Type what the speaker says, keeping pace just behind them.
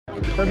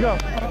Let's go.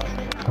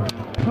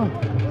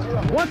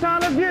 One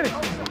time, let's get it.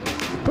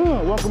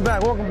 Welcome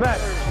back, welcome back.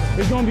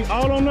 It's gonna be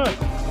all on us.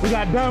 We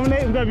gotta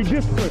dominate, we gotta be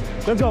disciplined.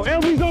 Let's go.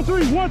 LB's on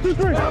three. 1, 2,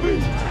 3. LB. Woo!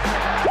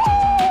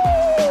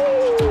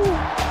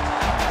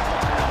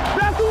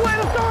 That's the way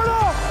to start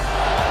off.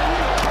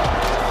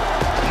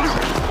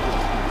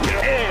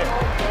 Yeah.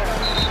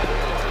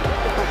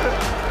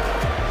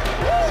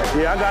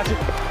 Yeah, I got you.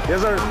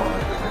 Yes, sir.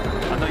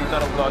 I know you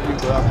thought it was all you,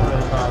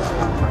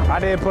 but I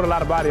didn't put a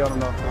lot of body on him,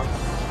 though.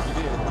 you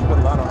did. You put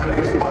a lot on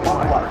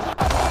it.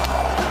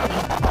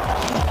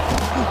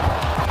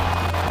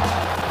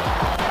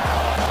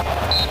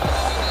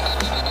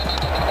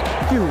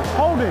 You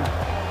holding.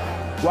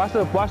 Watch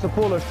the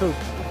pullers too.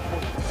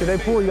 If they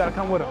pull, you gotta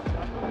come with them.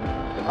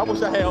 I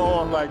wish I had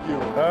arms like you.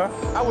 Huh?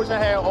 I wish I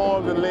had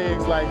arms and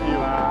legs like you.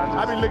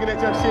 I be looking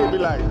at your shit and be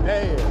like,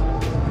 damn.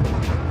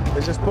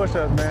 It's just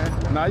push-ups,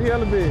 man. Nah, you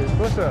hella big.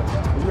 Push-ups.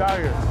 You out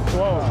here.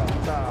 Swole.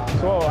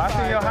 Swole. I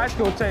seen your high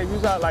school tape. You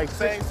was out like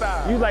Same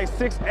size. You was like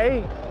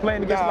 6'8",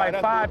 playing against like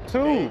 5'2".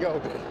 There you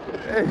go.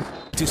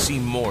 To see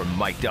more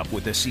Mic'd Up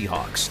with the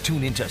Seahawks,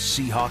 tune into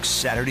Seahawks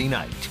Saturday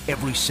Night,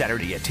 every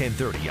Saturday at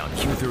 10:30 on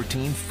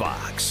Q13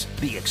 Fox,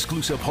 the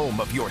exclusive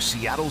home of your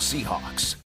Seattle Seahawks.